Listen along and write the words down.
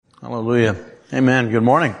Hallelujah. Amen. Good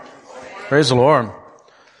morning. Praise the Lord. Do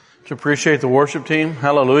you appreciate the worship team?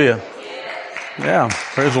 Hallelujah. Yeah.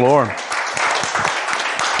 Praise the Lord.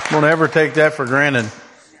 Don't ever take that for granted.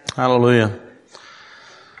 Hallelujah.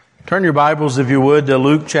 Turn your Bibles, if you would, to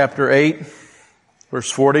Luke chapter 8,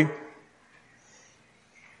 verse 40.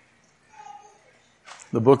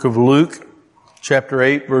 The book of Luke, chapter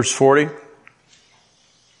 8, verse 40.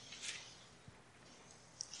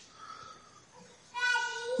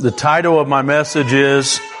 The title of my message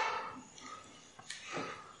is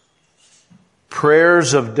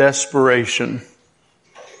Prayers of Desperation.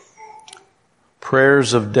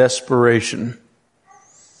 Prayers of Desperation.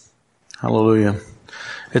 Hallelujah.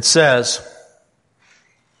 It says,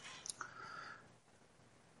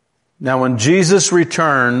 "Now when Jesus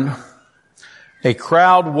returned, a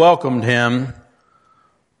crowd welcomed him,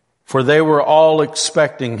 for they were all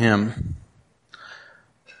expecting him.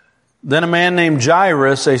 Then a man named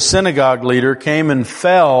Jairus, a synagogue leader, came and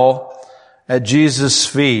fell at Jesus'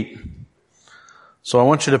 feet." So I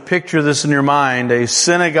want you to picture this in your mind. A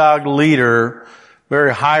synagogue leader,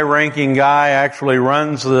 very high-ranking guy, actually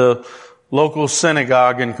runs the local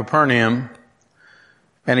synagogue in Capernaum,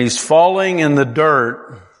 and he's falling in the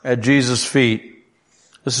dirt at Jesus' feet.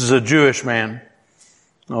 This is a Jewish man,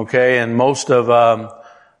 okay, and most of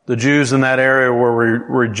the Jews in that area were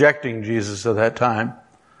rejecting Jesus at that time.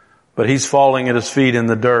 But he's falling at his feet in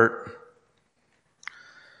the dirt.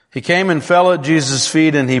 He came and fell at Jesus'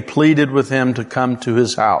 feet, and he pleaded with him to come to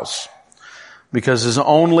his house, because his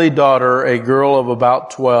only daughter, a girl of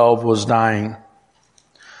about 12, was dying.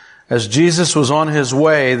 As Jesus was on his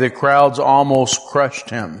way, the crowds almost crushed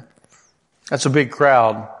him. That's a big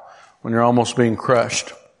crowd when you're almost being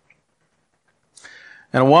crushed.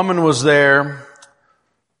 And a woman was there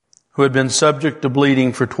who had been subject to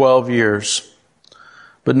bleeding for 12 years.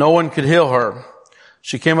 But no one could heal her.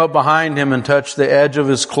 She came up behind him and touched the edge of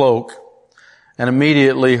his cloak, and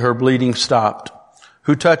immediately her bleeding stopped.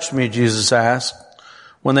 "Who touched me?" Jesus asked.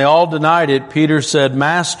 When they all denied it, Peter said,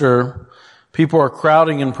 "Master, people are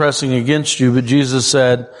crowding and pressing against you." But Jesus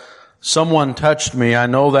said, "Someone touched me. I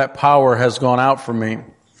know that power has gone out from me."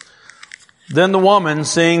 Then the woman,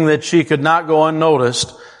 seeing that she could not go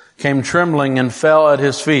unnoticed, came trembling and fell at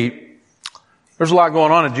his feet. There's a lot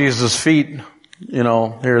going on at Jesus' feet,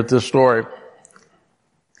 here at this story.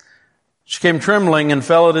 She came trembling and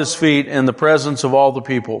fell at his feet in the presence of all the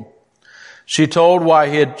people. She told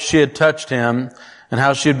why she had touched him and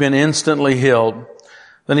how she had been instantly healed.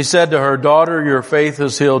 Then he said to her, "Daughter, your faith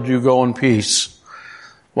has healed you. Go in peace."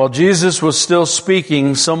 While Jesus was still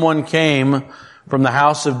speaking, someone came from the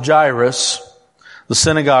house of Jairus, the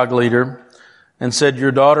synagogue leader, and said,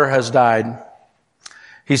 "Your daughter has died."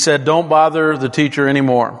 He said, "Don't bother the teacher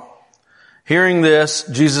anymore." Hearing this,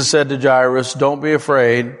 Jesus said to Jairus, "Don't be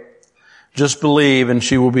afraid. Just believe and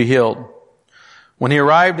she will be healed." When he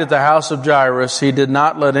arrived at the house of Jairus, he did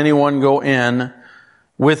not let anyone go in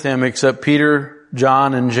with him except Peter,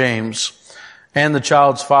 John, and James, and the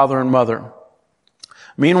child's father and mother.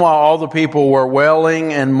 Meanwhile, all the people were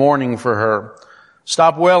wailing and mourning for her.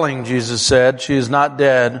 "Stop wailing," Jesus said. "She is not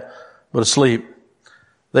dead, but asleep."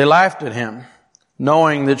 They laughed at him,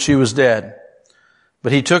 knowing that she was dead.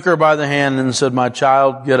 But he took her by the hand and said, "My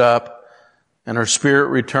child, get up." And her spirit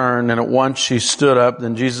returned, and at once she stood up.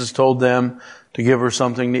 Then Jesus told them to give her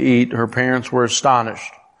something to eat. Her parents were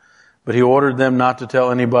astonished, but he ordered them not to tell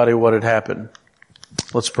anybody what had happened.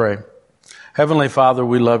 Let's pray. Heavenly Father,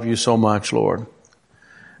 we love you so much, Lord.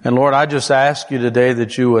 And Lord, I just ask you today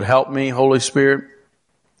that you would help me, Holy Spirit.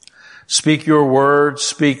 Speak your words,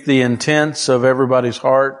 speak the intents of everybody's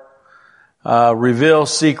heart. Reveal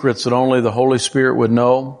secrets that only the Holy Spirit would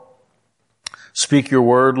know. Speak your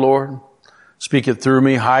word, Lord. Speak it through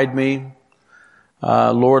me. Hide me.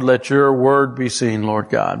 Lord, let your word be seen, Lord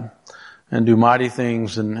God, and do mighty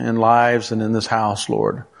things in lives and in this house,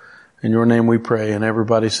 Lord. In your name we pray. And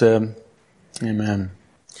everybody said, amen.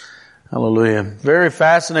 Hallelujah. Very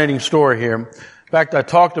fascinating story here. In fact, I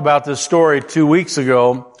talked about this story 2 weeks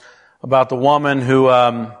ago about the woman who,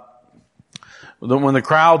 when the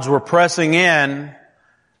crowds were pressing in,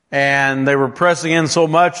 and they were pressing in so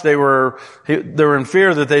much they were in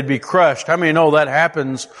fear that they'd be crushed. How many know that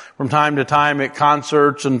happens from time to time at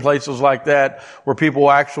concerts and places like that, where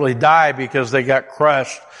people actually die because they got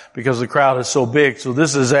crushed because the crowd is so big? So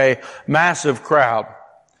this is a massive crowd.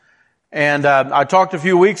 And I talked a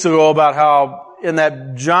few weeks ago about how in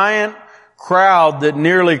that giant crowd that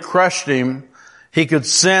nearly crushed him, He could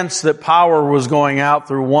sense that power was going out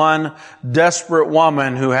through one desperate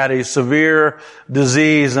woman who had a severe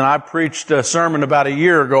disease. And I preached a sermon about a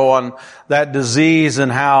year ago on that disease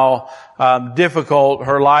and how difficult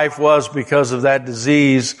her life was because of that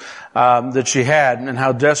disease that she had and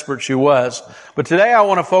how desperate she was. But today I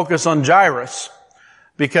want to focus on Jairus,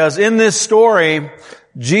 because in this story,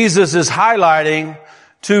 Jesus is highlighting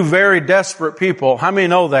two very desperate people. How many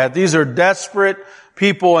know that? These are desperate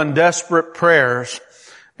people and desperate prayers.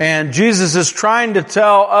 And Jesus is trying to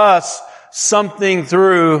tell us something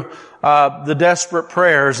through the desperate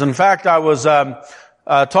prayers. In fact, I was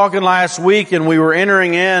talking last week, and we were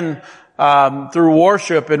entering in through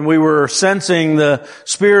worship, and we were sensing the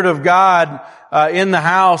Spirit of God in the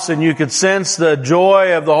house, and you could sense the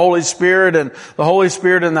joy of the Holy Spirit and the Holy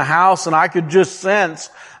Spirit in the house, and I could just sense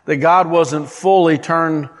that God wasn't fully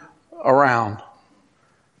turned around.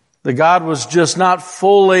 That God was just not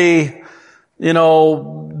fully,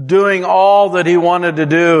 doing all that He wanted to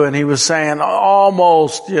do, and He was saying,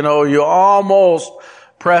 almost, you almost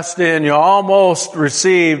pressed in, you almost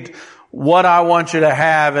received what I want you to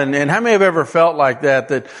have. And how many have ever felt like that?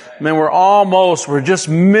 That, man, we're just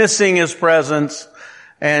missing His presence,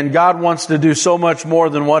 and God wants to do so much more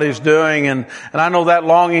than what He's doing. And I know that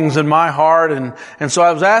longing's in my heart. And so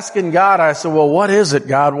I was asking God, I said, well, what is it,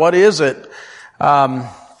 God? What is it? What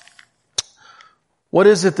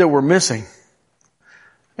is it that we're missing?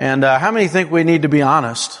 And how many think we need to be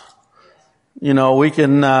honest? We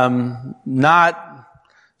can not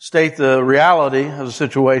state the reality of the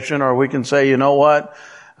situation, or we can say, you know what?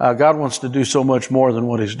 God wants to do so much more than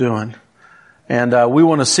what He's doing. And we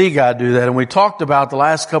want to see God do that. And we talked about the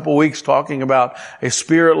last couple of weeks talking about a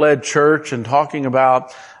Spirit-led church and talking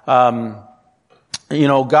about, God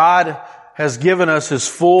has given us His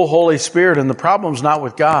full Holy Spirit, and the problem's not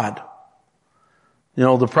with God.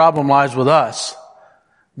 The problem lies with us.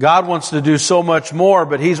 God wants to do so much more,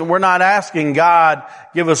 but we're not asking God,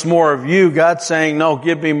 give us more of you. God's saying, no,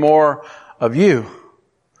 give me more of you.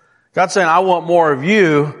 God's saying, I want more of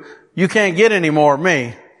you. You can't get any more of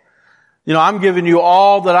me. I'm giving you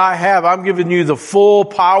all that I have. I'm giving you the full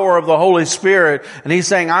power of the Holy Spirit. And He's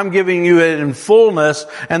saying, I'm giving you it in fullness.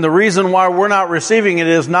 And the reason why we're not receiving it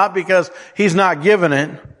is not because He's not giving it.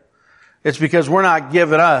 It's because we're not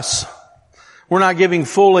giving us. We're not giving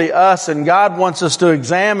fully us, and God wants us to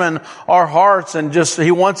examine our hearts, and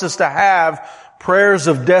He wants us to have prayers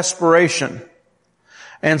of desperation.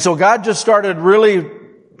 And so God just started really,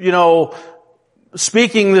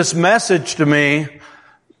 speaking this message to me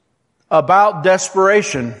about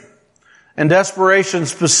desperation, and desperation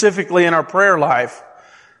specifically in our prayer life.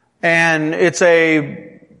 And it's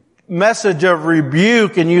a message of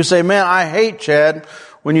rebuke, and you say, man, I hate, Chad,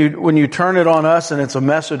 when you turn it on us and it's a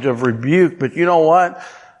message of rebuke. But you know what?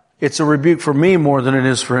 It's a rebuke for me more than it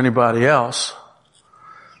is for anybody else.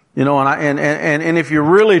 And if you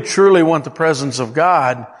really truly want the presence of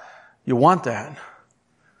God, you want that.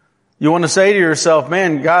 You want to say to yourself,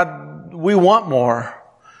 man, God, we want more.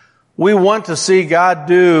 We want to see God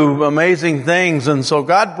do amazing things. And so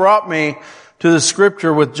God brought me to the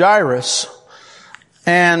scripture with Jairus.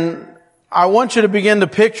 And I want you to begin to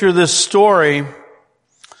picture this story.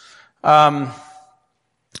 And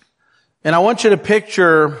I want you to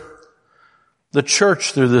picture the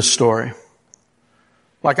church through this story.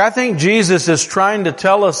 I think Jesus is trying to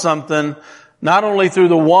tell us something, not only through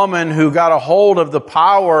the woman who got a hold of the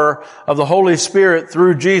power of the Holy Spirit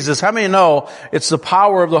through Jesus. How many know it's the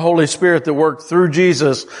power of the Holy Spirit that worked through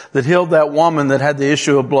Jesus that healed that woman that had the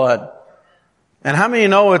issue of blood? And how many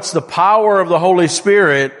know it's the power of the Holy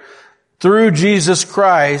Spirit through Jesus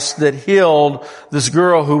Christ that healed this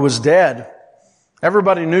girl who was dead?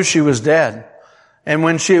 Everybody knew she was dead. And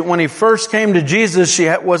when he first came to Jesus, she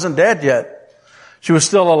wasn't dead yet. She was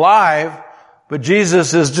still alive, but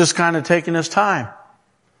Jesus is just kind of taking His time.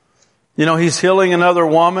 He's healing another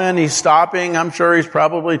woman. He's stopping. I'm sure He's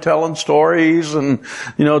probably telling stories and,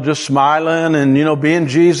 just smiling and, being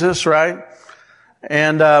Jesus, right?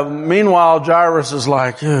 And, meanwhile, Jairus is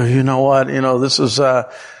like, you know what? This is,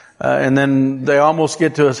 and then they almost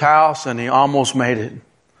get to his house, and he almost made it,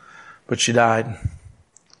 but she died.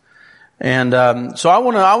 And so I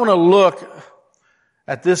want to look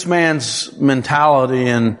at this man's mentality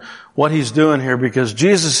and what he's doing here, because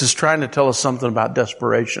Jesus is trying to tell us something about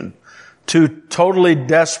desperation. Two totally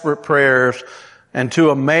desperate prayers and two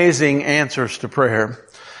amazing answers to prayer.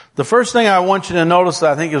 The first thing I want you to notice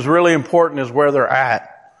that I think is really important is where they're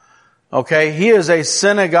at. Okay, he is a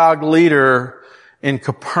synagogue leader in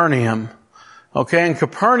Capernaum. Okay, in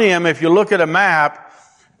Capernaum, if you look at a map,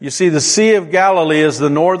 you see the Sea of Galilee is the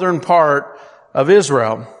northern part of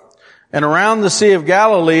Israel. And around the Sea of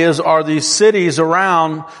Galilee are these cities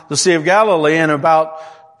around the Sea of Galilee. And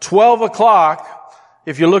about 12 o'clock,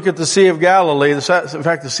 if you look at the Sea of Galilee, in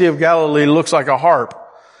fact, the Sea of Galilee looks like a harp.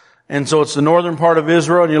 And so it's the northern part of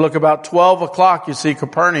Israel, and you look about 12 o'clock, you see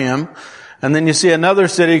Capernaum. And then you see another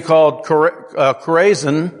city called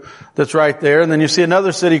Chorazin that's right there. And then you see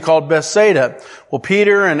another city called Bethsaida. Well,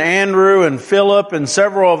 Peter and Andrew and Philip and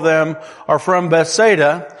several of them are from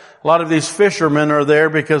Bethsaida. A lot of these fishermen are there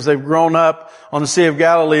because they've grown up on the Sea of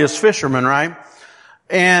Galilee as fishermen, right?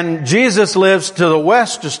 And Jesus lives to the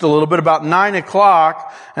west just a little bit, about 9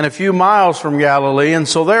 o'clock and a few miles from Galilee. And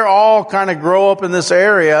so they're all kind of grow up in this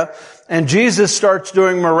area. And Jesus starts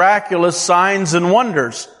doing miraculous signs and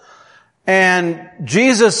wonders. And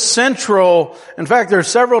Jesus' central, in fact, there are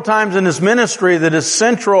several times in his ministry that his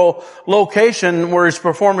central location where he's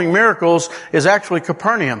performing miracles is actually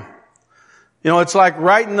Capernaum. You know, it's like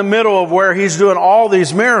right in the middle of where he's doing all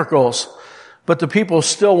these miracles, but the people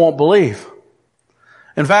still won't believe.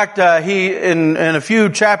 In fact, in a few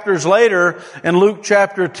chapters later, in Luke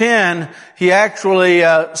chapter 10, he actually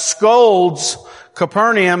scolds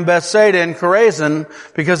Capernaum, Bethsaida, and Chorazin,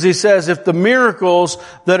 because he says if the miracles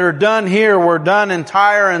that are done here were done in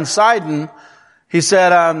Tyre and Sidon, he said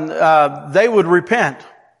they would repent.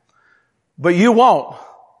 But you won't.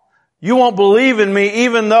 You won't believe in me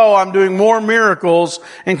even though I'm doing more miracles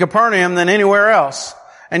in Capernaum than anywhere else.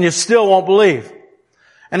 And you still won't believe.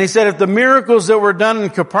 And he said if the miracles that were done in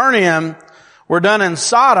Capernaum were done in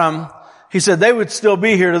Sodom, he said they would still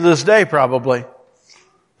be here to this day probably.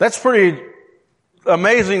 That's pretty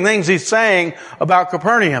amazing things he's saying about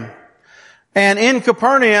Capernaum. And in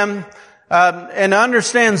Capernaum, and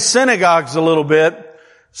understand synagogues a little bit,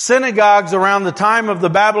 synagogues around the time of the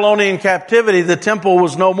Babylonian captivity, the temple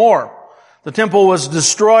was no more. The temple was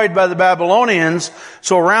destroyed by the Babylonians.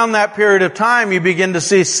 So around that period of time, you begin to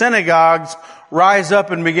see synagogues rise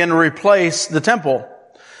up and begin to replace the temple.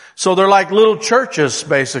 So they're like little churches,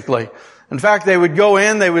 basically. In fact, they would go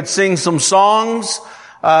in, they would sing some songs,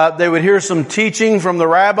 they would hear some teaching from the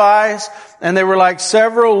rabbis, and they were like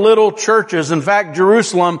several little churches. In fact,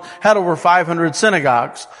 Jerusalem had over 500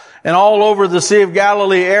 synagogues. And all over the Sea of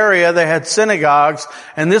Galilee area, they had synagogues,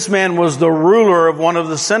 and this man was the ruler of one of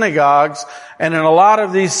the synagogues, and in a lot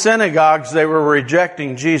of these synagogues, they were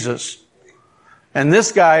rejecting Jesus. And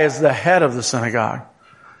this guy is the head of the synagogue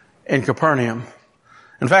in Capernaum.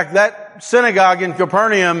 In fact, that synagogue in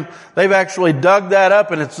Capernaum, they've actually dug that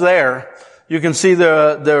up and it's there. You can see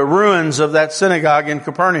the ruins of that synagogue in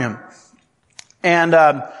Capernaum. And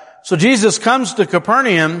so Jesus comes to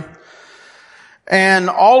Capernaum, and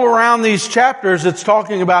all around these chapters, it's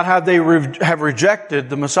talking about how they have rejected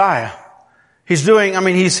the Messiah. He's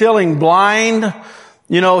healing blind.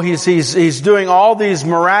 You know, he's doing all these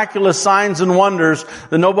miraculous signs and wonders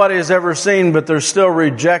that nobody has ever seen, but they're still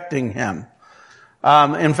rejecting him.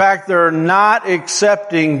 In fact, they're not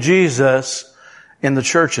accepting Jesus in the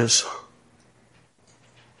churches.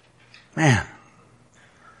 Man.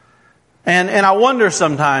 And I wonder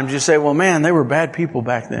sometimes, you say, well, man, they were bad people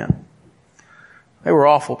back then. They were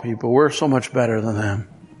awful people. We're so much better than them.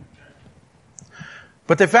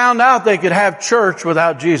 But they found out they could have church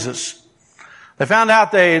without Jesus. They found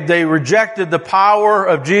out they rejected the power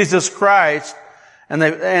of Jesus Christ, and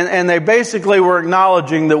they basically were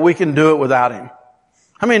acknowledging that we can do it without him.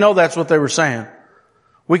 How many know that's what they were saying?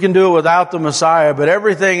 We can do it without the Messiah, but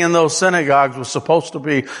everything in those synagogues was supposed to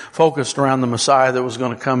be focused around the Messiah that was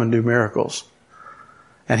going to come and do miracles.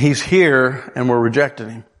 And he's here, and we're rejecting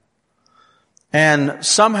him. And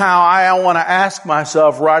somehow I want to ask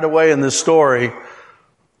myself right away in this story,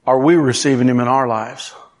 are we receiving him in our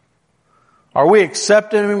lives? Are we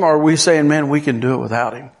accepting him, or are we saying, man, we can do it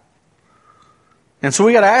without him? And so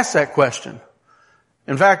we got to ask that question.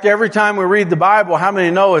 In fact, every time we read the Bible, how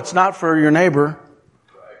many know it's not for your neighbor?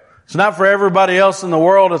 It's not for everybody else in the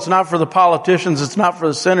world. It's not for the politicians. It's not for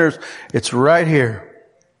the sinners. It's right here.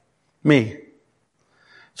 Me.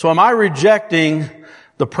 So am I rejecting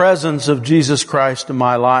the presence of Jesus Christ in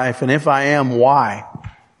my life? And if I am, why?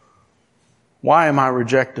 Why am I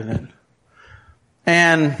rejecting it?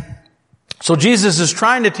 And so Jesus is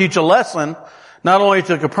trying to teach a lesson, not only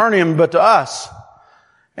to Capernaum, but to us.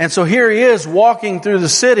 And so here he is walking through the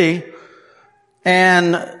city,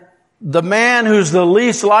 and the man who's the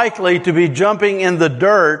least likely to be jumping in the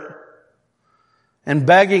dirt and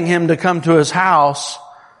begging him to come to his house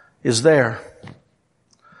is there.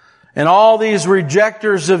 And all these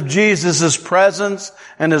rejectors of Jesus' presence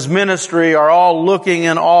and his ministry are all looking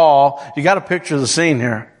in awe. You got to picture the scene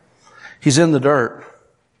here. He's in the dirt.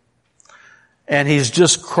 And he's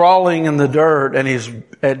just crawling in the dirt, and he's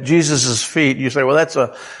at Jesus' feet. You say, well,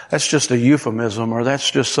 that's just a euphemism, or that's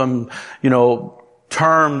just some,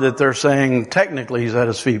 term that they're saying technically he's at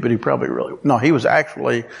his feet, but he was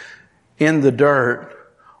actually in the dirt,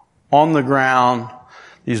 on the ground.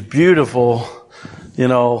 these beautiful,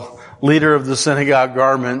 leader of the synagogue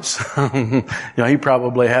garments. He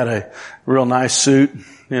probably had a real nice suit,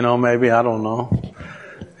 maybe, I don't know.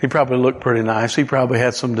 He probably looked pretty nice. He probably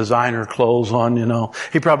had some designer clothes on,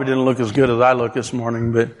 He probably didn't look as good as I look this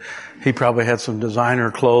morning, but he probably had some designer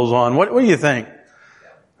clothes on. What do you think?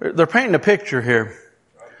 They're painting a picture here.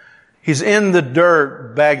 He's in the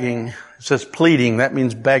dirt begging. It says pleading. That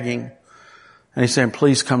means begging. And he's saying,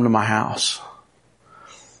 please come to my house.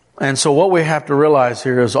 And so what we have to realize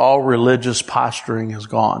here is all religious posturing is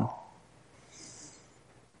gone.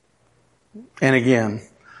 And again,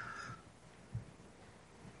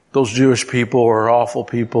 those Jewish people are awful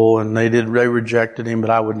people, and they rejected him, but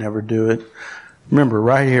I would never do it. Remember,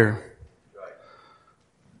 right here,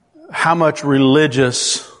 how much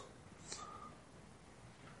religious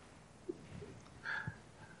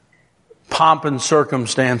pomp and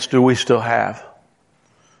circumstance do we still have?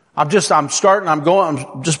 I'm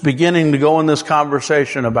just beginning to go in this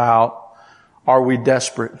conversation about, are we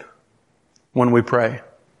desperate when we pray?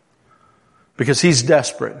 Because he's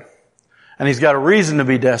desperate. And he's got a reason to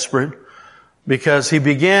be desperate, because he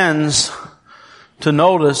begins to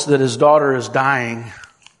notice that his daughter is dying.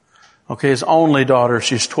 Okay, his only daughter.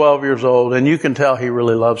 She's 12 years old, and you can tell he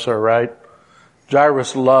really loves her, right?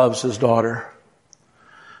 Jairus loves his daughter.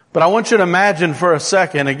 But I want you to imagine for a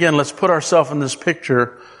second, again, let's put ourselves in this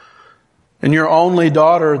picture, and your only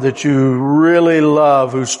daughter that you really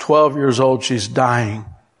love, who's 12 years old, she's dying.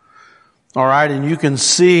 All right, and you can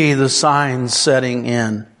see the signs setting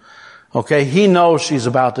in. Okay, he knows she's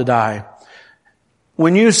about to die.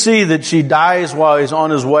 When you see that she dies while he's on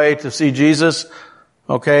his way to see Jesus,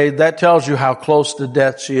 okay, that tells you how close to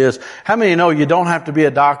death she is. How many know you don't have to be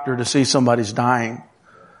a doctor to see somebody's dying?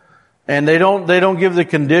 And they don't give the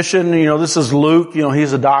condition. This is Luke,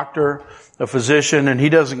 he's a doctor, a physician, and he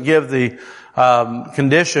doesn't give the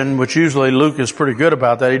condition, which usually Luke is pretty good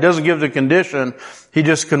about that. He doesn't give the condition. He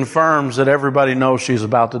just confirms that everybody knows she's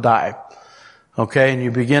about to die. Okay, and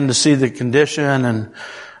you begin to see the condition,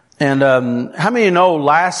 and how many know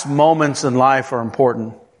last moments in life are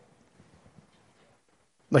important?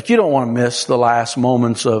 Like, you don't want to miss the last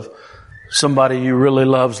moments of somebody you really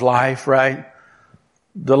love's life, right?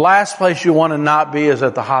 The last place you want to not be is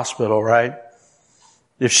at the hospital, right?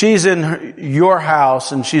 If she's in your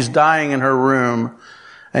house and she's dying in her room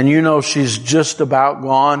and you know she's just about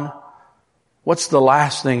gone, what's the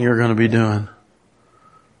last thing you're going to be doing?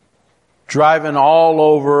 Driving all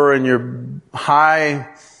over in your high-class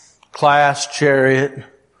chariot.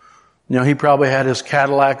 He probably had his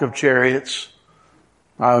Cadillac of chariots,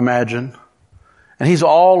 I imagine. And he's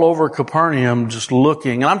all over Capernaum just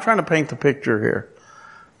looking. And I'm trying to paint the picture here.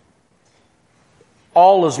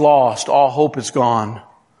 All is lost. All hope is gone.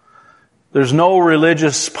 There's no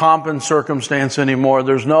religious pomp and circumstance anymore.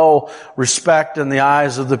 There's no respect in the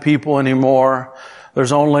eyes of the people anymore.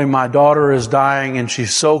 There's only, my daughter is dying and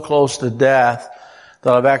she's so close to death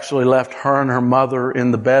that I've actually left her and her mother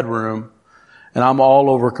in the bedroom, and I'm all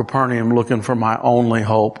over Capernaum looking for my only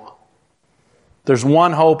hope. There's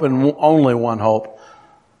one hope and only one hope.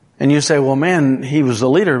 And you say, well, man, he was the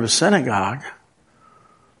leader of a synagogue.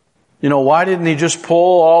 Why didn't he just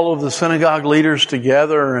pull all of the synagogue leaders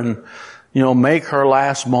together and, make her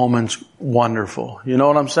last moments wonderful? You know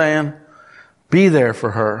what I'm saying? Be there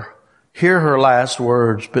for her. Hear her last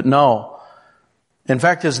words. But no. In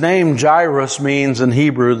fact, his name Jairus means in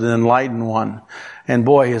Hebrew the enlightened one. And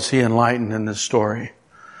boy, is he enlightened in this story.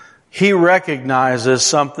 He recognizes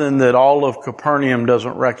something that all of Capernaum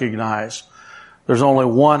doesn't recognize. There's only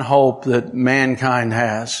one hope that mankind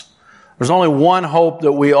has. There's only one hope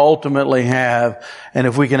that we ultimately have. And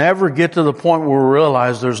if we can ever get to the point where we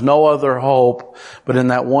realize there's no other hope but in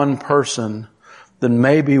that one person, then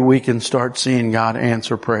maybe we can start seeing God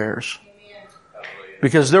answer prayers.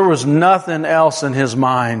 Because there was nothing else in his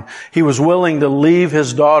mind. He was willing to leave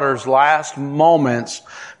his daughter's last moments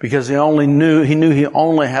because he knew he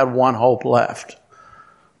only had one hope left.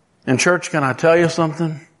 And church, can I tell you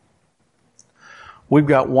something? We've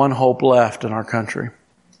got one hope left in our country.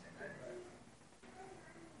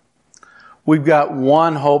 We've got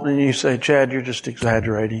one hope, and you say, Chad, you're just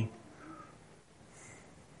exaggerating.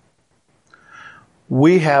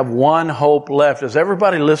 We have one hope left. Is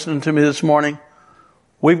everybody listening to me this morning?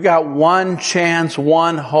 We've got one chance,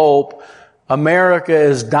 one hope. America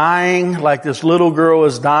is dying like this little girl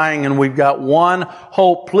is dying, and we've got one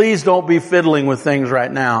hope. Please don't be fiddling with things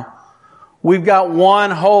right now. We've got one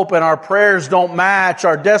hope, and our prayers don't match.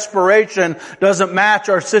 Our desperation doesn't match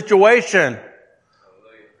our situation.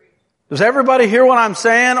 Does everybody hear what I'm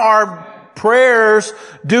saying? Our prayers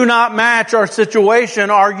do not match our situation.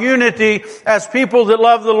 Our unity as people that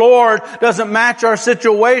love the Lord doesn't match our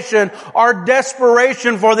situation. Our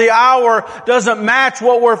desperation for the hour doesn't match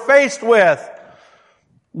what we're faced with.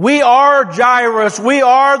 We are Jairus. We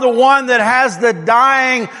are the one that has the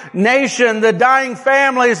dying nation, the dying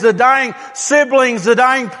families, the dying siblings, the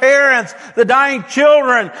dying parents, the dying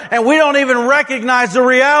children. And we don't even recognize the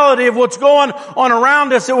reality of what's going on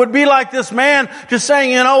around us. It would be like this man just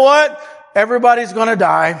saying, you know what? Everybody's going to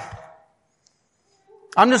die.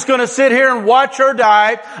 I'm just going to sit here and watch her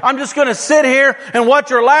die. I'm just going to sit here and watch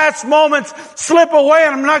her last moments slip away,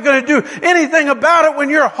 and I'm not going to do anything about it. When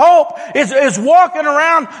your hope is walking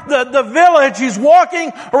around the village, he's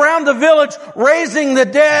walking around the village, raising the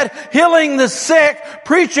dead, healing the sick,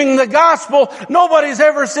 preaching the gospel. Nobody's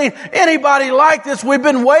ever seen anybody like this. We've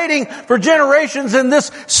been waiting for generations in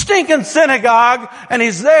this stinking synagogue, and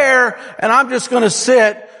he's there, and I'm just going to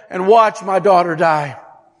sit and watch my daughter die.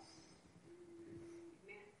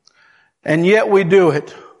 And yet we do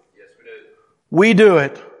it. Yes, we do. We do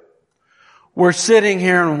it. We're sitting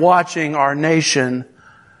here and watching our nation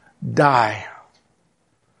die.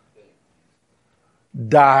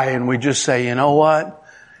 Die, and we just say, you know what?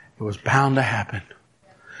 It was bound to happen.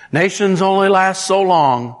 Nations only last so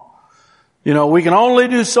long. You know, we can only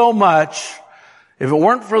do so much. If it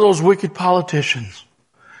weren't for those wicked politicians,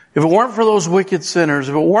 if it weren't for those wicked sinners,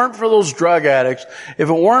 if it weren't for those drug addicts, if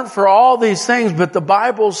it weren't for all these things, but the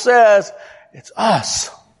Bible says it's us.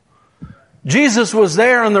 Jesus was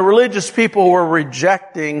there and the religious people were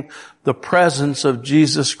rejecting the presence of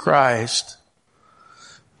Jesus Christ.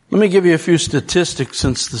 Let me give you a few statistics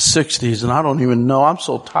since the 60s, and I don't even know. I'm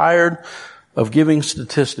so tired of giving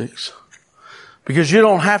statistics. Because you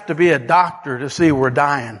don't have to be a doctor to see we're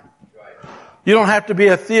dying. You don't have to be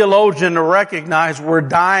a theologian to recognize we're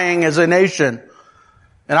dying as a nation.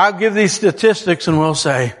 And I'll give these statistics and we'll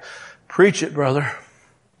say, preach it, brother.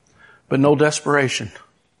 But no desperation.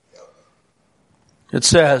 It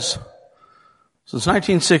says, since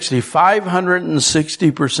 1960,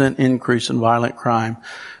 560% increase in violent crime.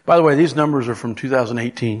 By the way, these numbers are from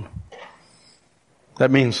 2018.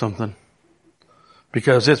 That means something.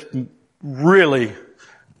 Because it's really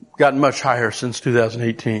gotten much higher since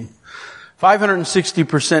 2018.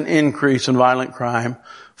 560% increase in violent crime,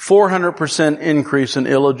 400% increase in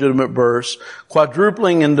illegitimate births,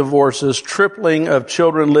 quadrupling in divorces, tripling of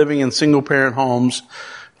children living in single-parent homes,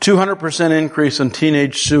 200% increase in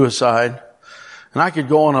teenage suicide. And I could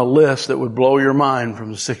go on a list that would blow your mind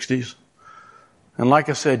from the 60s. And like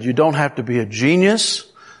I said, you don't have to be a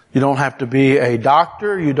genius. You don't have to be a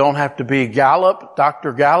doctor. You don't have to be Gallup,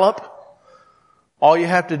 Dr. Gallup. All you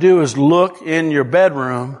have to do is look in your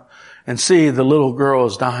bedroom and see the little girl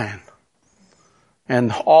is dying.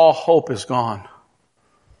 And all hope is gone.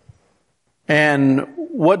 And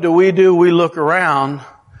what do? We look around,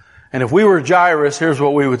 and if we were Jairus, here's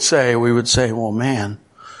what we would say. We would say, well, man,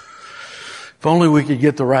 if only we could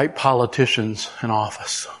get the right politicians in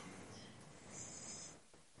office.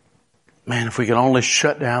 Man, if we could only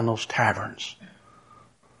shut down those taverns.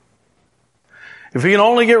 If we can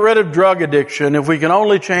only get rid of drug addiction, if we can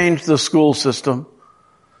only change the school system.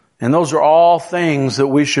 And those are all things that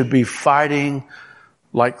we should be fighting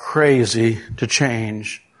like crazy to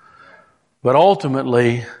change. But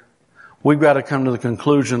ultimately, we've got to come to the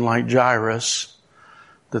conclusion like Jairus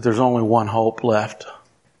that there's only one hope left.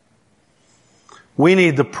 We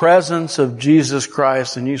need the presence of Jesus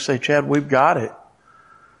Christ. And you say, Chad, we've got it.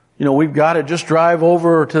 You know, we've got it. Just drive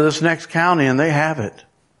over to this next county and they have it.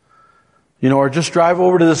 You know, or just drive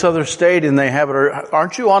over to this other state and they have it. Or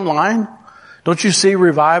aren't you online? Don't you see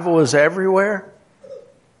revival is everywhere?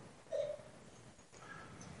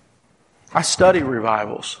 I study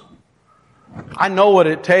revivals. I know what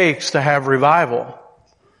it takes to have revival.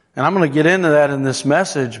 And I'm going to get into that in this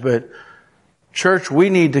message, but church,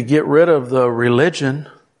 we need to get rid of the religion.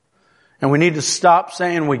 And we need to stop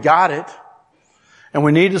saying we got it. And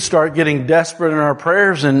we need to start getting desperate in our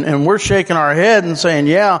prayers. And we're shaking our head and saying,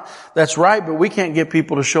 yeah, that's right, but we can't get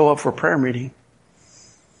people to show up for prayer meeting.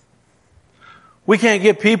 We can't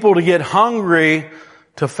get people to get hungry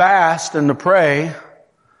to fast and to pray.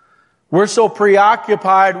 We're so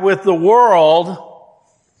preoccupied with the world.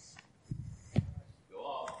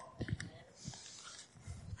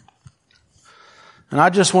 And I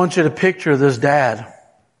just want you to picture this dad.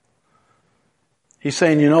 He's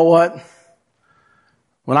saying, you know what?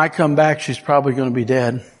 When I come back, she's probably going to be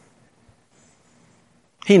dead.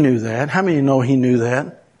 He knew that. How many of you know he knew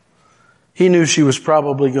that? He knew she was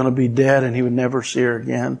probably going to be dead and he would never see her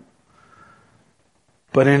again.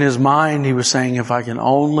 But in his mind, he was saying, if I can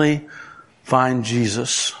only find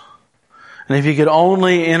Jesus, And if He could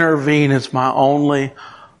only intervene, it's my only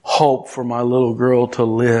hope for my little girl to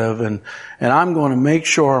live. And I'm going to make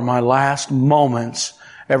sure my last moments,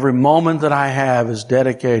 every moment that I have, is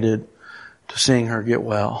dedicated to seeing her get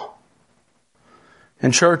well.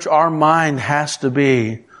 And church, our mind has to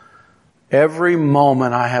be, every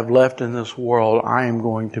moment I have left in this world, I am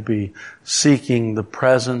going to be seeking the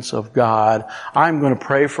presence of God. I'm going to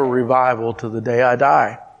pray for revival to the day I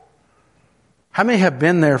die. How many have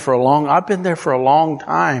been there for I've been there for a long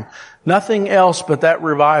time. Nothing else but that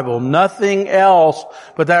revival. Nothing else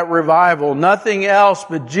but that revival. Nothing else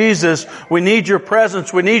but Jesus. We need your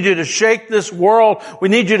presence. We need you to shake this world. We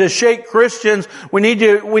need you to shake Christians. We need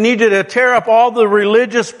you to tear up all the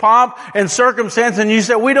religious pomp and circumstance. And you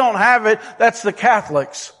say, we don't have it. That's the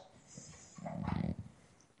Catholics.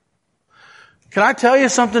 Can I tell you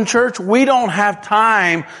something, church? We don't have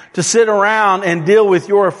time to sit around and deal with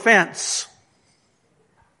your offense.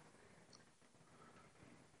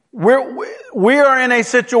 We are in a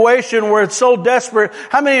situation where it's so desperate.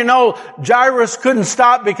 How many of you know Jairus couldn't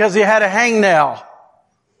stop because he had a hangnail?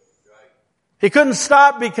 He couldn't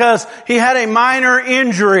stop because he had a minor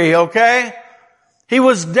injury, okay? He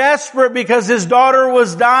was desperate because his daughter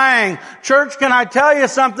was dying. Church, can I tell you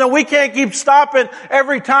something? We can't keep stopping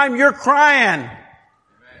every time you're crying.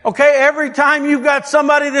 Okay, every time you've got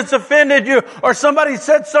somebody that's offended you, or somebody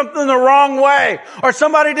said something the wrong way, or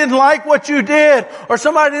somebody didn't like what you did, or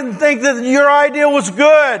somebody didn't think that your idea was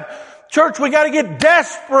good. Church, we gotta get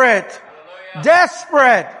desperate.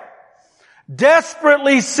 Desperate.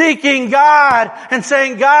 Desperately seeking God and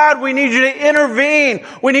saying, God, we need you to intervene.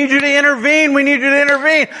 We need you to intervene. We need you to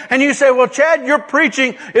intervene. And you say, well, Chad, your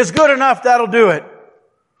preaching is good enough. That'll do it.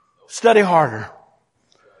 Study harder.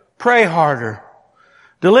 Pray harder.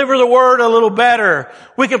 Deliver the word a little better.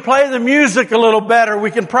 We can play the music a little better.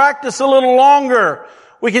 We can practice a little longer.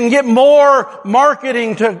 We can get more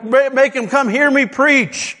marketing to make them come hear me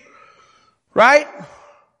preach. Right?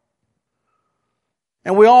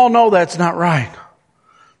 And we all know that's not right.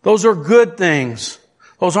 Those are good things.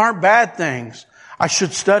 Those aren't bad things. I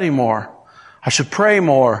should study more. I should pray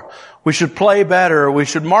more. We should play better. We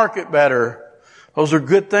should market better. Those are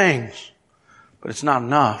good things. But it's not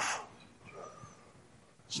enough.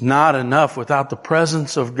 It's not enough. Without the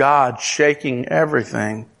presence of God shaking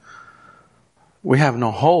everything, we have no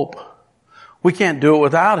hope. We can't do it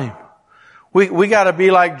without Him. We got to be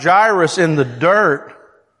like Jairus in the dirt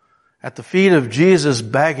at the feet of Jesus,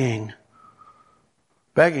 begging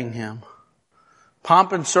Him.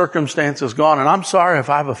 Pomp and circumstance is gone. And I'm sorry if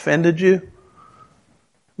I've offended you.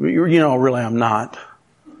 You know, really I'm not.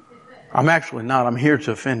 I'm actually not. I'm here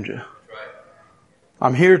to offend you.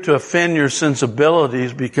 I'm here to offend your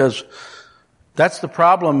sensibilities, because that's the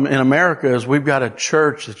problem in America, is we've got a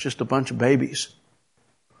church that's just a bunch of babies.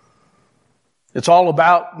 It's all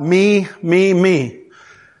about me, me, me.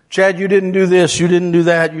 Chad, you didn't do this, you didn't do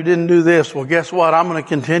that, you didn't do this. Well, guess what? I'm going to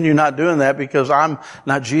continue not doing that because I'm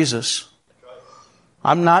not Jesus.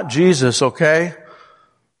 I'm not Jesus, okay?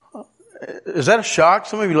 Is that a shock?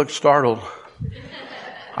 Some of you look startled.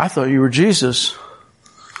 I thought you were Jesus.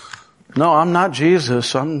 No, I'm not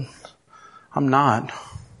Jesus. I'm not.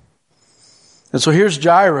 And so here's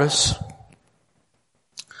Jairus.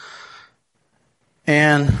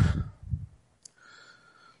 And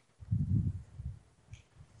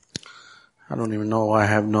I don't even know why I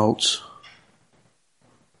have notes.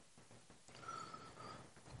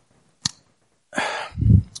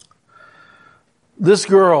 This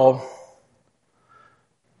girl,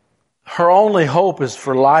 her only hope is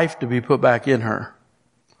for life to be put back in her.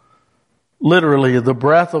 Literally, the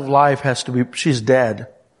breath of life has to be, she's dead.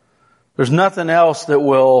 There's nothing else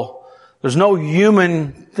there's no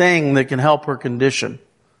human thing that can help her condition.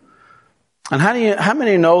 And how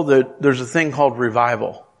many know that there's a thing called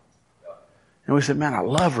revival? And we said, man, I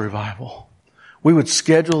love revival. We would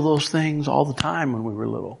schedule those things all the time when we were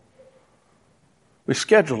little. We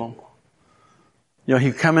scheduled them. You know,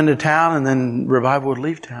 he'd come into town and then revival would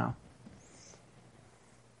leave town.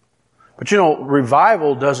 But you know,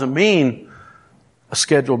 revival doesn't mean a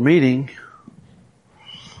scheduled meeting.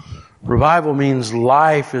 Revival means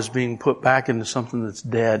life is being put back into something that's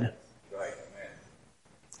dead. Right.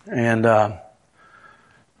 And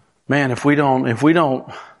man, if we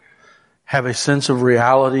don't have a sense of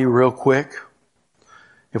reality real quick,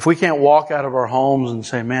 if we can't walk out of our homes and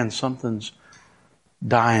say, man, something's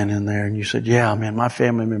dying in there, and you said, yeah, man, my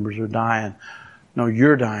family members are dying. No,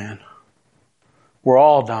 you're dying. We're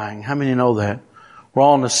all dying. How many know that? We're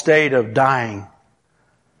all in a state of dying.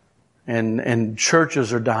 And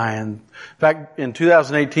churches are dying. In fact, in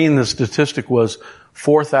 2018, the statistic was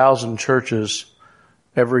 4,000 churches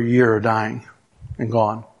every year are dying and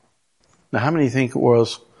gone. Now, how many think it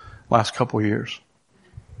was last couple of years?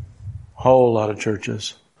 A whole lot of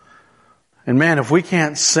churches. And man, if we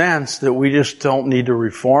can't sense that we just don't need to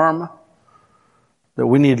reform, that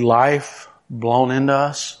we need life blown into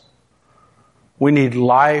us, we need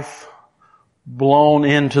life blown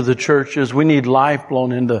into the churches, we need life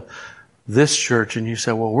blown into this church, and you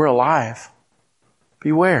say, well, we're alive.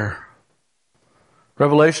 Beware.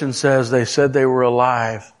 Revelation says they said they were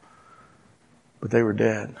alive, but they were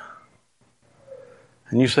dead.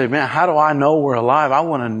 And you say, man, how do I know we're alive? I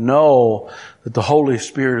want to know that the Holy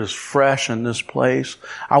Spirit is fresh in this place.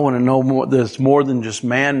 I want to know more, that it's more than just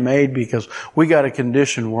man-made, because we got a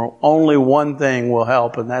condition where only one thing will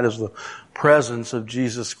help, and that is the presence of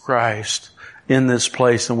Jesus Christ in this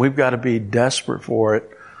place. And we've got to be desperate for it.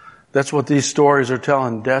 That's what these stories are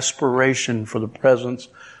telling. Desperation for the presence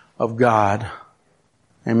of God.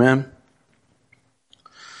 Amen.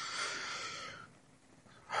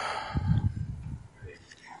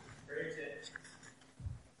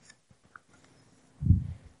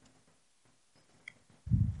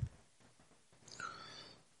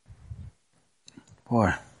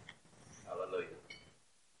 Boy. Hallelujah.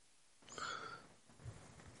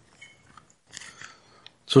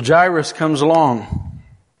 So Jairus comes along.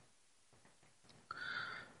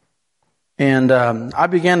 And I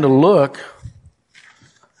began to look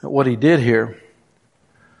at what he did here.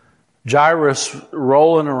 Jairus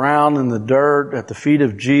rolling around in the dirt at the feet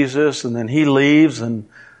of Jesus, and then he leaves, and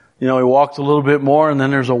he walked a little bit more, and then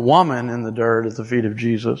there's a woman in the dirt at the feet of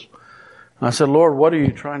Jesus. And I said, Lord, what are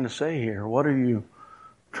you trying to say here? What are you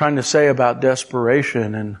trying to say about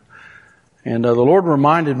desperation? And the Lord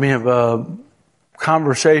reminded me of a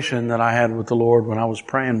conversation that I had with the Lord when I was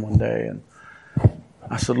praying one day. And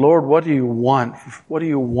I said, Lord, what do you want? What do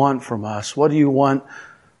you want from us? What do you want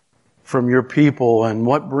from your people? And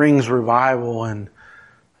what brings revival? And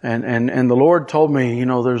the Lord told me,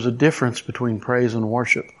 there's a difference between praise and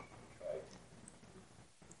worship.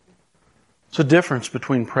 It's a difference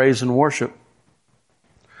between praise and worship.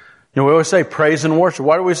 We always say praise and worship.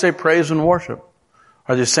 Why do we say praise and worship?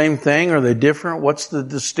 Are they the same thing? Are they different? What's the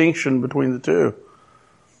distinction between the two?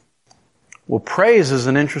 Well, praise is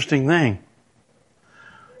an interesting thing.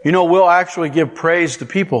 We'll actually give praise to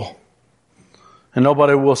people, and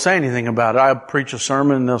nobody will say anything about it. I preach a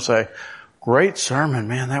sermon, and they'll say, great sermon,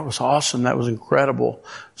 man, that was awesome. That was incredible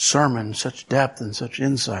sermon, such depth and such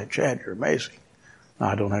insight. Chad, you're amazing. No,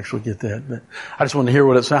 I don't actually get that, but I just want to hear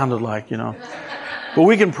what it sounded like, But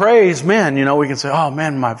we can praise men, we can say, oh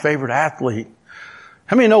man, my favorite athlete.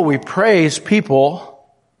 How many know we praise people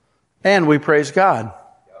and we praise God?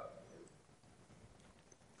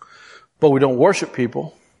 But we don't worship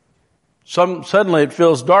people. Suddenly it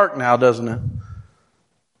feels dark now, doesn't it?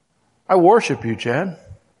 I worship you, Chad.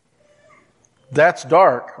 That's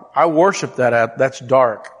dark. I worship that. That's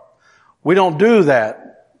dark. We don't do that.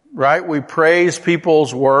 Right? We praise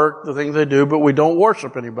people's work, the things they do, but we don't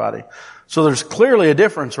worship anybody. So there's clearly a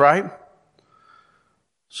difference, right?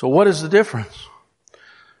 So what is the difference?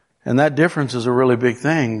 And that difference is a really big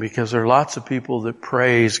thing, because there are lots of people that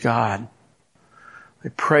praise God. They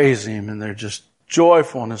praise Him, and they're just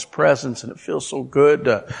joyful in His presence, and it feels so good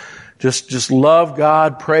to just love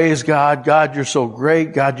God, praise God. God, you're so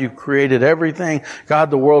great. God, you've created everything. God,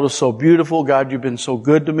 the world is so beautiful. God, you've been so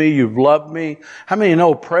good to me. You've loved me. How many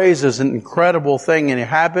know praise is an incredible thing, and He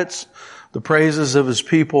inhabits the praises of His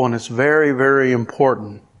people, and it's very, very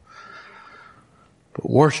important. But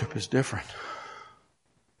worship is different.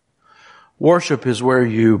 Worship is where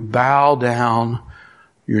you bow down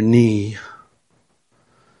your knee,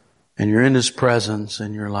 and you're in His presence,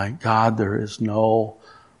 and you're like, God, there is no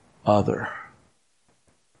other.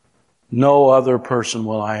 No other person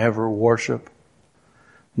will I ever worship.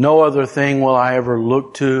 No other thing will I ever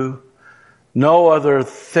look to. No other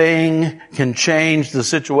thing can change the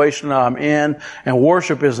situation I'm in. And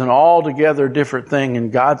worship is an altogether different thing.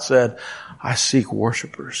 And God said, I seek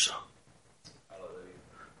worshipers.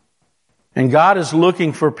 And God is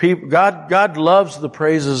looking for people. God loves the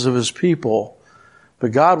praises of His people.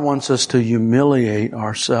 But God wants us to humiliate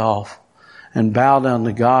ourselves and bow down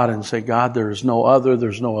to God and say, God, there is no other.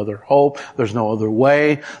 There's no other hope. There's no other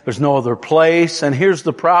way. There's no other place. And here's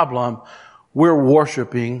the problem. We're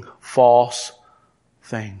worshiping false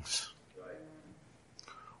things.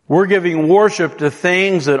 We're giving worship to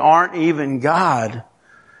things that aren't even God.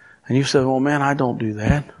 And you say, well, man, I don't do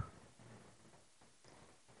that.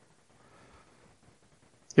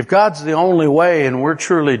 If God's the only way and we're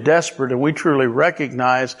truly desperate and we truly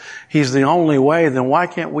recognize He's the only way, then why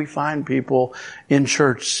can't we find people in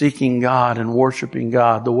church seeking God and worshiping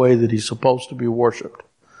God the way that He's supposed to be worshiped?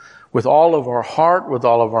 with all of our heart, with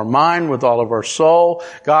all of our mind, with all of our soul.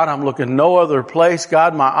 God, I'm looking no other place.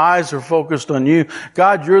 God, my eyes are focused on you.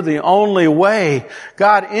 God, you're the only way.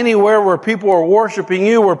 God, anywhere where people are worshiping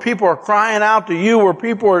you, where people are crying out to you, where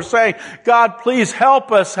people are saying, God, please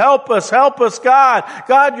help us, help us, help us, God.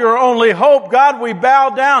 God, you're our only hope. God, we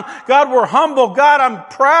bow down. God, we're humble. God, I'm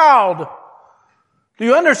proud. Do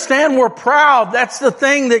you understand we're proud? That's the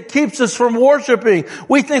thing that keeps us from worshiping.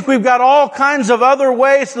 We think we've got all kinds of other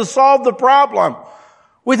ways to solve the problem.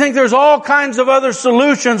 We think there's all kinds of other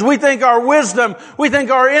solutions. We think our wisdom, we think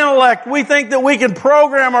our intellect, we think that we can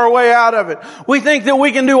program our way out of it. We think that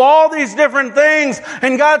we can do all these different things.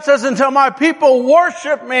 And God says, until my people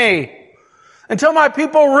worship me, until my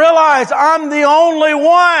people realize I'm the only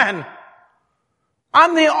one.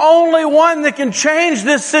 I'm the only one that can change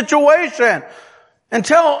this situation.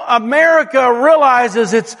 Until America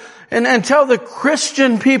realizes and until the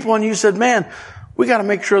Christian people, and you said, man, we got to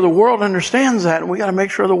make sure the world understands that, and we got to make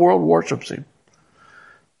sure the world worships Him.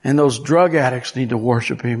 And those drug addicts need to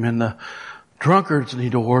worship Him, and the drunkards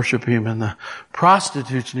need to worship Him, and the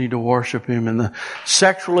prostitutes need to worship Him, and the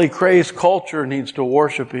sexually crazed culture needs to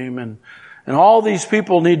worship Him, and all these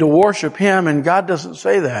people need to worship Him, and God doesn't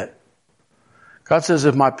say that. God says,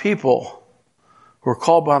 if my people who are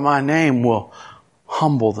called by my name will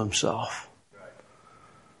humble themselves.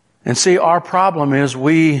 And see, our problem is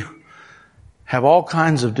we have all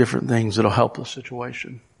kinds of different things that'll help the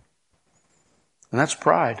situation. And that's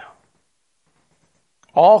pride.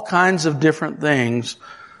 All kinds of different things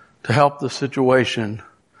to help the situation.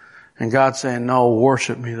 And God's saying, no,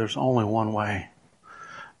 worship me. There's only one way.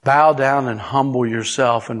 Bow down and humble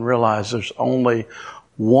yourself and realize there's only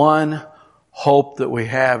one hope that we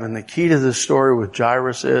have. And the key to this story with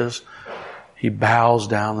Jairus is he bows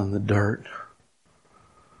down in the dirt.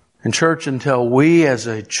 And church, until we as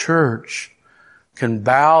a church can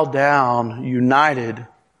bow down united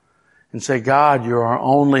and say, God, you're our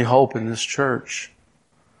only hope in this church.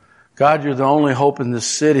 God, you're the only hope in this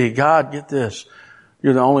city. God, get this.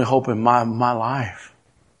 You're the only hope in my life.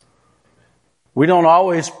 We don't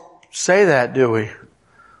always say that, do we?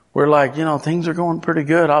 We're like, things are going pretty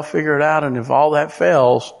good. I'll figure it out. And if all that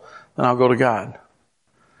fails, then I'll go to God.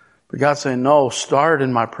 But God's saying, no, start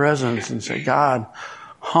in my presence and say, God,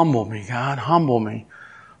 humble me, God, humble me.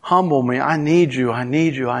 Humble me. I need you. I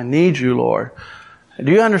need you. I need you, Lord.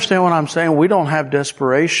 Do you understand what I'm saying? We don't have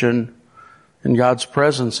desperation in God's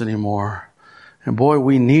presence anymore. And boy,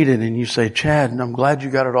 we need it. And you say, Chad, I'm glad you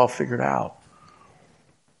got it all figured out.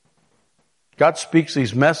 God speaks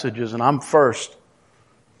these messages, and I'm first.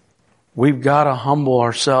 We've got to humble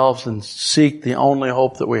ourselves and seek the only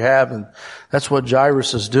hope that we have. And that's what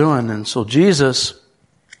Jairus is doing. And so Jesus,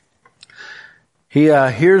 he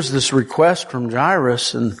hears this request from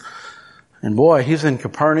Jairus, and boy, he's in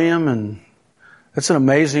Capernaum, and it's an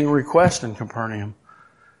amazing request in Capernaum.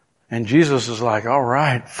 And Jesus is like, all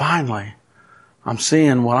right, finally, I'm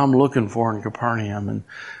seeing what I'm looking for in Capernaum. And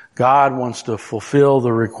God wants to fulfill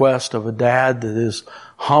the request of a dad that is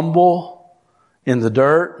humble in the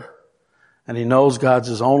dirt, and he knows God's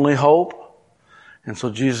his only hope. And so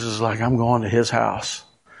Jesus is like, I'm going to his house.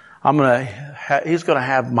 He's going to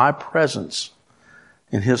have my presence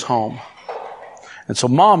in his home. And so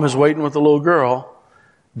mom is waiting with the little girl.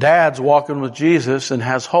 Dad's walking with Jesus and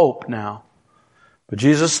has hope now. But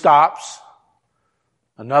Jesus stops.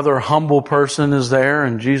 Another humble person is there,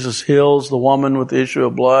 and Jesus heals the woman with the issue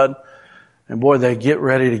of blood. And boy, they get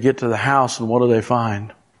ready to get to the house, and what do they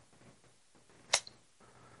find?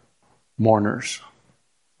 Mourners.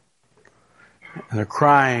 And they're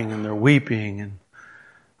crying and they're weeping, and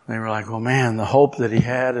they were like, well, man, the hope that he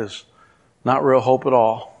had is not real hope at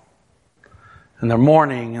all. And they're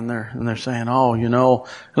mourning, and they're saying, oh,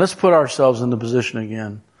 let's put ourselves in the position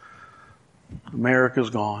again. America's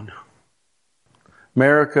gone.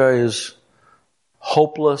 America is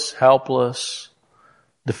hopeless, helpless,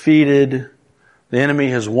 defeated. The enemy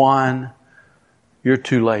has won. You're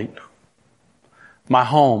too late. My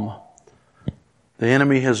home, the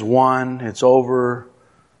enemy has won. It's over.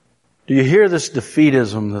 Do you hear this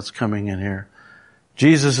defeatism that's coming in here?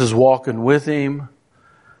 Jesus is walking with him,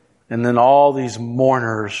 and then all these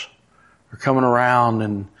mourners are coming around,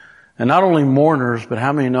 and not only mourners, but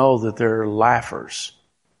how many know that they're laughers?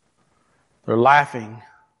 They're laughing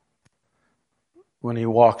when he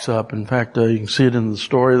walks up. In fact, you can see it in the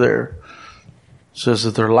story there. It says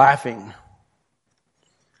that they're laughing.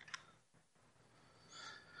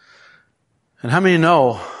 And how many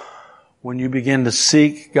know when you begin to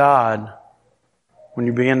seek God, when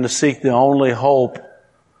you begin to seek the only hope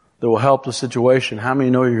that will help the situation, how many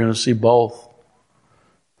know you're going to see both?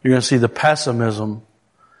 You're going to see the pessimism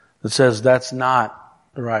that says that's not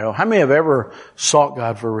the right hope. How many have ever sought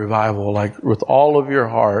God for revival, like with all of your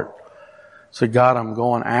heart? Say, God, I'm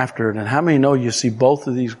going after it. And how many know you see both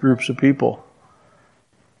of these groups of people?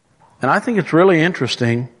 And I think it's really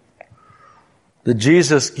interesting that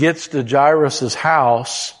Jesus gets to Jairus'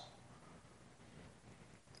 house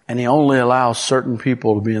and he only allows certain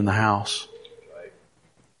people to be in the house.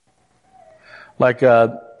 Like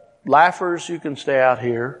laughers, you can stay out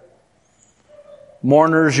here.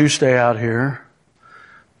 Mourners, you stay out here.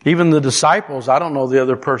 Even the disciples, I don't know the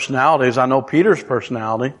other personalities. I know Peter's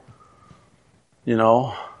personality. You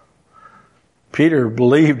know, Peter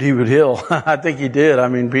believed he would heal. I think he did. I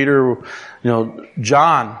mean, Peter,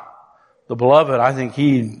 John, the beloved, I think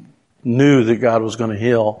he knew that God was going to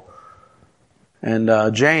heal.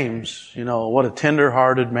 And James, what a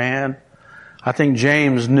tender-hearted man. I think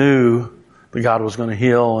James knew that God was going to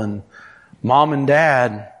heal. And Mom and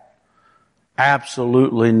Dad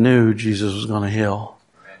absolutely knew Jesus was going to heal.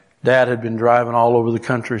 Dad had been driving all over the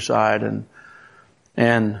countryside, and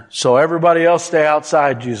so everybody else stay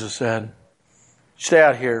outside, Jesus said. Stay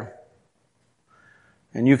out here.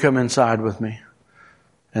 And you come inside with me.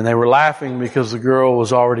 And they were laughing because the girl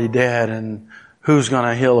was already dead, and who's going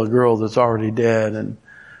to heal a girl that's already dead, and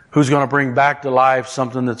who's going to bring back to life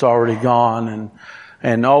something that's already gone,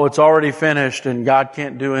 and oh, it's already finished, and God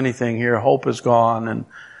can't do anything here. Hope is gone.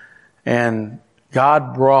 And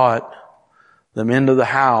God brought them into the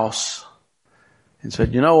house and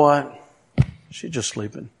said, you know what? She's just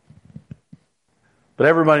sleeping. But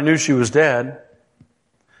everybody knew she was dead.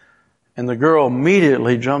 And the girl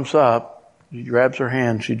immediately jumps up. He grabs her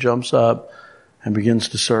hand. She jumps up and begins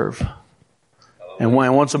to serve. And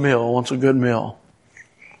wants a meal, wants a good meal.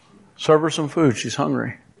 Serve her some food. She's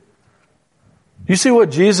hungry. You see what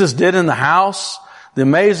Jesus did in the house? The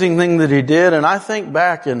amazing thing that he did. And I think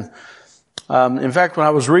back and in fact, when I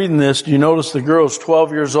was reading this, do you notice the girl's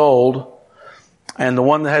 12 years old, and the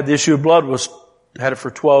one that had the issue of blood had it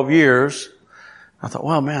for 12 years. I thought,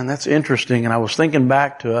 well, man, that's interesting. And I was thinking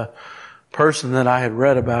back to a person that I had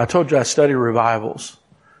read about. I told you I study revivals.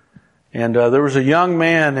 And there was a young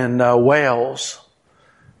man in Wales,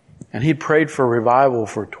 and he prayed for revival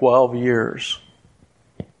for 12 years.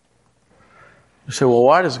 You say, well,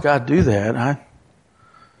 why does God do that?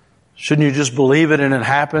 Shouldn't you just believe it and it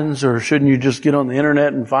happens? Or shouldn't you just get on the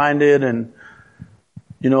internet and find it? And,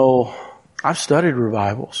 I've studied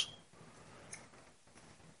revivals.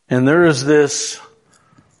 And there is this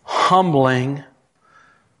humbling,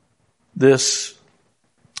 this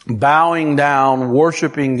bowing down,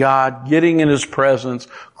 worshiping God, getting in His presence,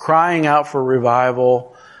 crying out for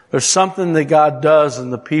revival. There's something that God does in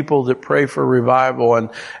the people that pray for revival. And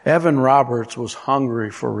Evan Roberts was hungry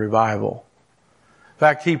for revival. In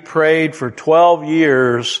fact, he prayed for 12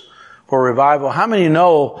 years for revival. How many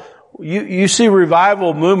know, you see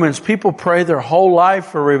revival movements, people pray their whole life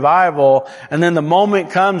for revival, and then the moment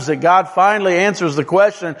comes that God finally answers the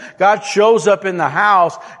question. God shows up in the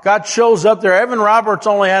house. God shows up there. Evan Roberts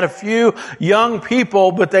only had a few young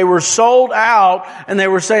people, but they were sold out, and they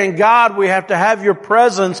were saying, God, we have to have your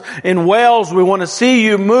presence in Wales. We want to see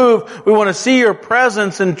you move. We want to see your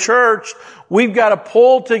presence in church. We've got to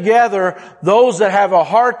pull together those that have a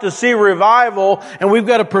heart to see revival, and we've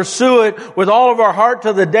got to pursue it with all of our heart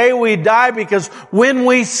to the day we die, because when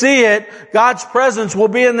we see it, God's presence will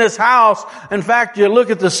be in this house. In fact, you look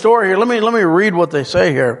at the story here. Let me read what they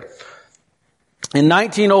say here. In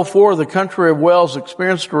 1904, the country of Wales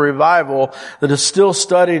experienced a revival that is still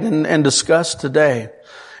studied and discussed today.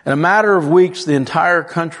 In a matter of weeks, the entire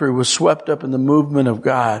country was swept up in the movement of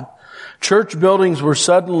God. Church buildings were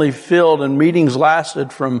suddenly filled, and meetings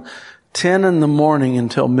lasted from 10 in the morning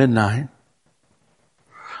until midnight.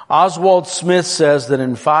 Oswald Smith says that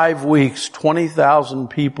in 5 weeks, 20,000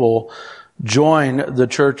 people joined the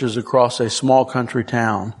churches across a small country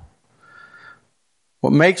town.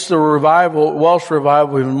 What makes the Welsh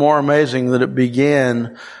revival even more amazing, that it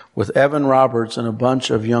began with Evan Roberts and a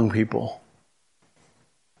bunch of young people.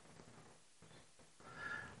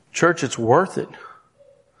 Church, it's worth it.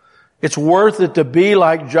 It's worth it to be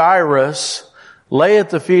like Jairus, lay at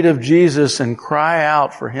the feet of Jesus and cry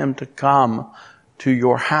out for Him to come to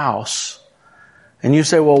your house. And you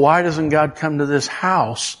say, well, why doesn't God come to this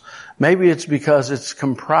house? Maybe it's because it's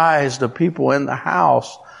comprised of people in the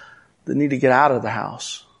house that need to get out of the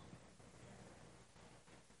house.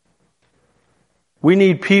 We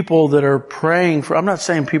need people that are praying for, I'm not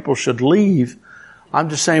saying people should leave. I'm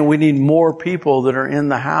just saying we need more people that are in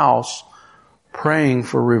the house praying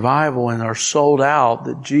for revival and are sold out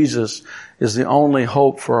that Jesus is the only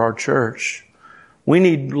hope for our church. We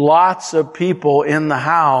need lots of people in the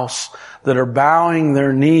house that are bowing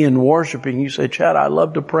their knee and worshiping. You say, Chad, I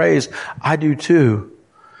love to praise. I do too.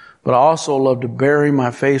 But I also love to bury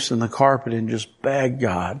my face in the carpet and just beg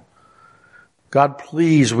God. God,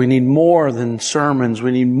 please, we need more than sermons.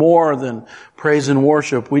 We need more than praise and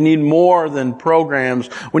worship. We need more than programs.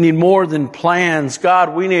 We need more than plans.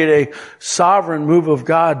 God, we need a sovereign move of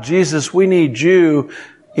God. Jesus, we need you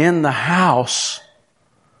in the house.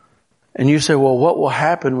 And you say, well, what will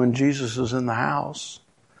happen when Jesus is in the house?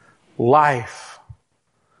 Life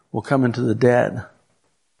will come into the dead.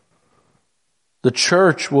 The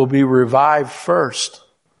church will be revived first.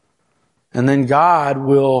 And then God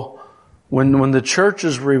will, when the church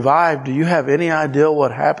is revived, do you have any idea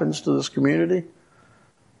what happens to this community?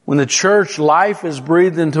 When the church life is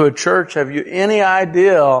breathed into a church, have you any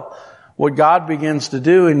idea what God begins to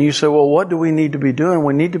do? And you say, well, what do we need to be doing?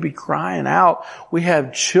 We need to be crying out. We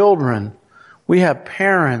have children. We have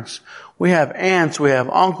parents. We have aunts. We have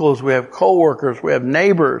uncles. We have coworkers. We have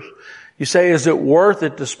neighbors. You say, is it worth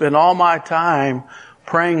it to spend all my time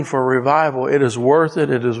praying for revival? It is worth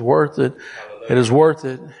it. It is worth it. It is worth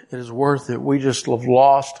it. It is worth it. We just have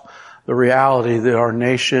lost the reality that our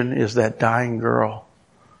nation is that dying girl.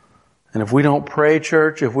 And if we don't pray,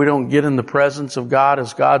 church, if we don't get in the presence of God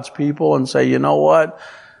as God's people and say, you know what?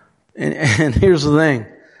 And here's the thing.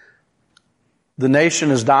 The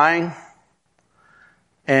nation is dying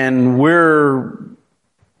and we're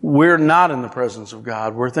not in the presence of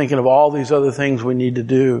God. We're thinking of all these other things we need to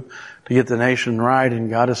do to get the nation right. And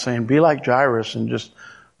God is saying, be like Jairus and just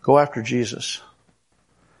go after Jesus.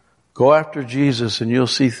 Go after Jesus and you'll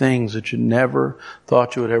see things that you never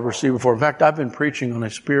thought you would ever see before. In fact, I've been preaching on a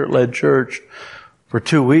Spirit-led church for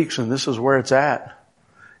 2 weeks and this is where it's at.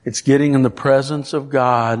 It's getting in the presence of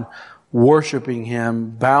God, worshiping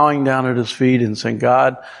Him, bowing down at His feet and saying,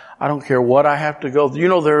 God, I don't care what I have to go. You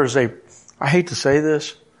know, I hate to say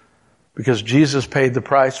this because Jesus paid the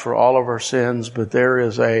price for all of our sins, but there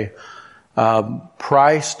is a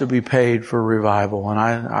price to be paid for revival. And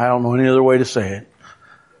I don't know any other way to say it.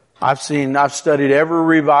 I've studied every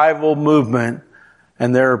revival movement,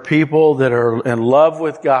 and there are people that are in love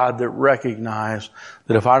with God that recognize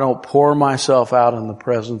that if I don't pour myself out in the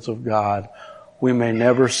presence of God, we may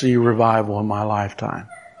never see revival in my lifetime.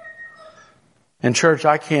 And church,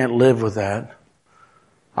 I can't live with that.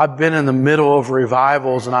 I've been in the middle of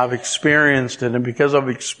revivals and I've experienced it, and because I've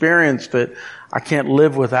experienced it, I can't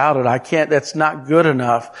live without it. That's not good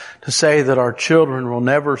enough to say that our children will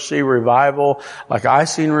never see revival like I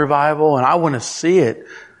seen revival, and I want to see it.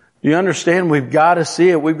 Do you understand? We've got to see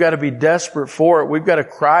it. We've got to be desperate for it. We've got to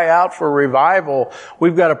cry out for revival.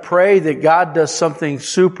 We've got to pray that God does something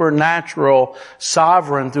supernatural,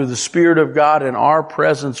 sovereign through the Spirit of God in our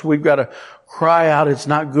presence. We've got to cry out. It's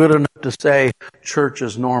not good enough to say church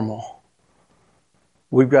is normal.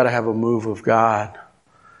 We've got to have a move of God.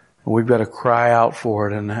 And we've got to cry out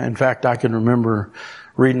for it. And in fact, I can remember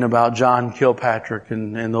reading about John Kilpatrick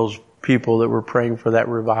and those people that were praying for that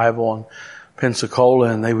revival in Pensacola,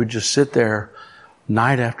 and they would just sit there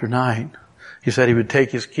night after night. He said he would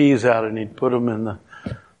take his keys out and he'd put them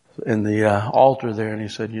in the altar there, and he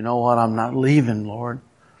said, you know what? I'm not leaving, Lord.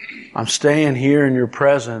 I'm staying here in your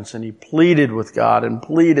presence. And he pleaded with God and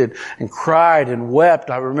pleaded and cried and wept.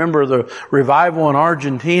 I remember the revival in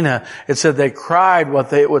Argentina. It said they cried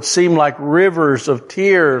what would seem like rivers of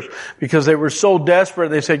tears because they were so desperate.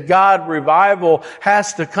 They said, God, revival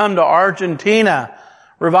has to come to Argentina.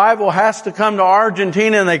 Revival has to come to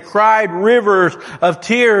Argentina. And they cried rivers of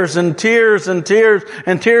tears and tears and tears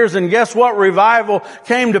and tears. And guess what? Revival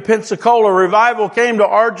came to Pensacola. Revival came to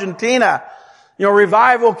Argentina. You know,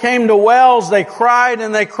 revival came to Wells. They cried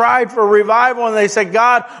for revival, and they said,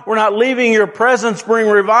 God, we're not leaving your presence, bring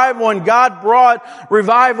revival. And God brought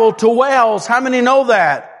revival to Wells. How many know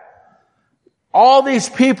that? All these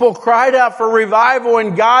people cried out for revival,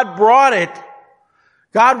 and God brought it.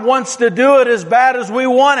 God wants to do it as bad as we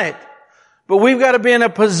want it. But we've got to be in a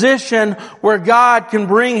position where God can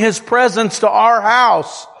bring His presence to our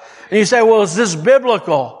house. And you say, well, is this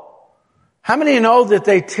biblical? How many know that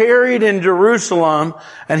they tarried in Jerusalem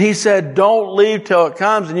and He said, don't leave till it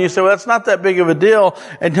comes? And you say, well, that's not that big of a deal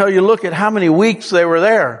until you look at how many weeks they were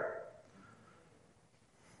there.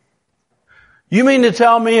 You mean to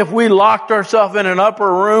tell me if we locked ourselves in an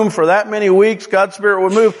upper room for that many weeks, God's Spirit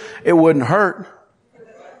would move? It wouldn't hurt.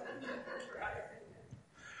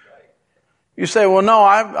 You say, well, no,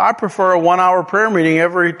 I prefer a 1-hour prayer meeting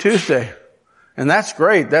every Tuesday. And that's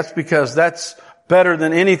great. That's because that's better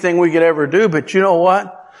than anything we could ever do. But you know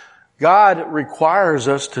what? God requires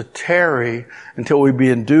us to tarry until we be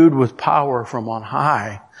endued with power from on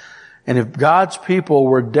high. And if God's people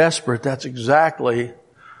were desperate, that's exactly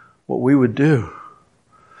what we would do.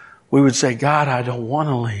 We would say, God, I don't want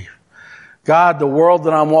to leave. God, the world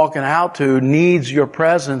that I'm walking out to needs your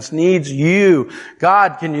presence, needs you.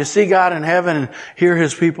 God, can you see God in heaven and hear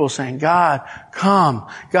His people saying, God, come.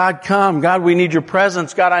 God, come. God, we need your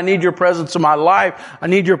presence. God, I need your presence in my life. I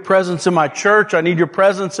need your presence in my church. I need your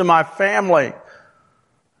presence in my family.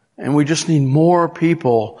 And we just need more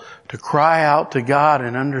people to cry out to God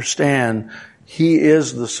and understand He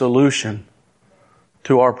is the solution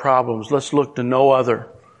to our problems. Let's look to no other.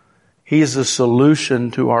 He's the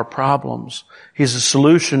solution to our problems. He's the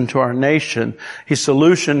solution to our nation. He's the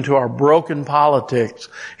solution to our broken politics.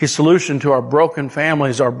 He's the solution to our broken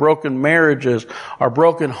families, our broken marriages, our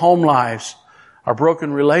broken home lives, our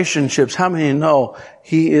broken relationships. How many know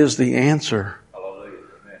He is the answer?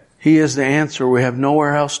 He is the answer. We have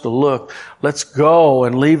nowhere else to look. Let's go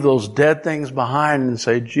and leave those dead things behind and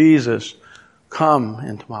say, Jesus, come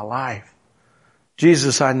into my life.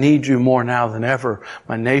 Jesus, I need you more now than ever.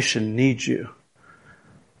 My nation needs you.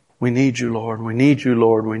 We need you, Lord. We need you,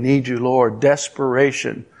 Lord. We need you, Lord.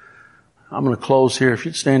 Desperation. I'm going to close here. If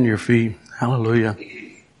you'd stand to your feet. Hallelujah.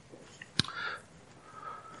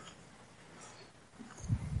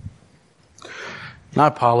 And I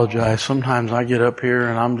apologize. Sometimes I get up here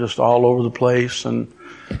and I'm just all over the place and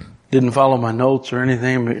didn't follow my notes or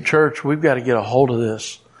anything. But church, we've got to get a hold of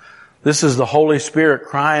this. This is the Holy Spirit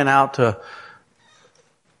crying out to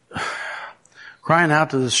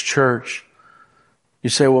this church. You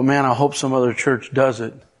say, well, man, I hope some other church does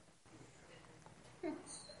it.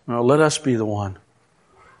 No, let us be the one.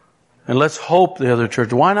 And let's hope the other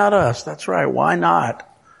church. Why not us? That's right. Why not?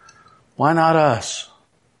 Why not us?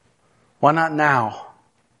 Why not now?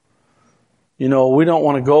 You know, we don't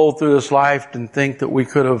want to go through this life and think that we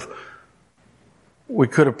could have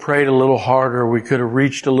prayed a little harder. We could have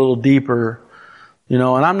reached a little deeper. You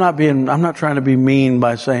know, and I'm not trying to be mean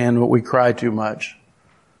by saying that we cry too much.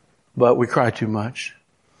 But we cry too much.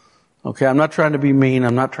 Okay, I'm not trying to be mean.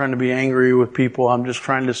 I'm not trying to be angry with people. I'm just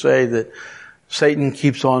trying to say that Satan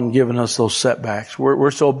keeps on giving us those setbacks.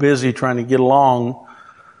 We're so busy trying to get along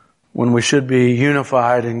when we should be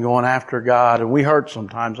unified and going after God. And we hurt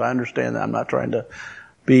sometimes. I understand that. I'm not trying to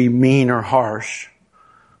be mean or harsh.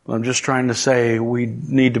 But I'm just trying to say we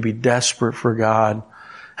need to be desperate for God.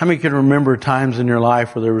 How many can remember times in your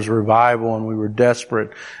life where there was revival and we were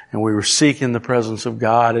desperate and we were seeking the presence of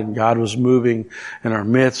God and God was moving in our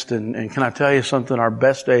midst? And can I tell you something? Our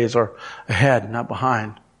best days are ahead, not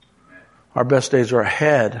behind. Our best days are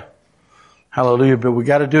ahead. Hallelujah. But we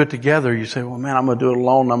got to do it together. You say, well, man, I'm going to do it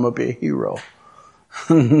alone. I'm going to be a hero.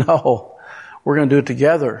 No, we're going to do it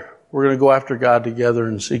together. We're going to go after God together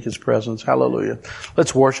and seek His presence. Hallelujah.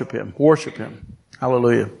 Let's worship Him. Worship Him.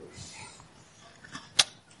 Hallelujah.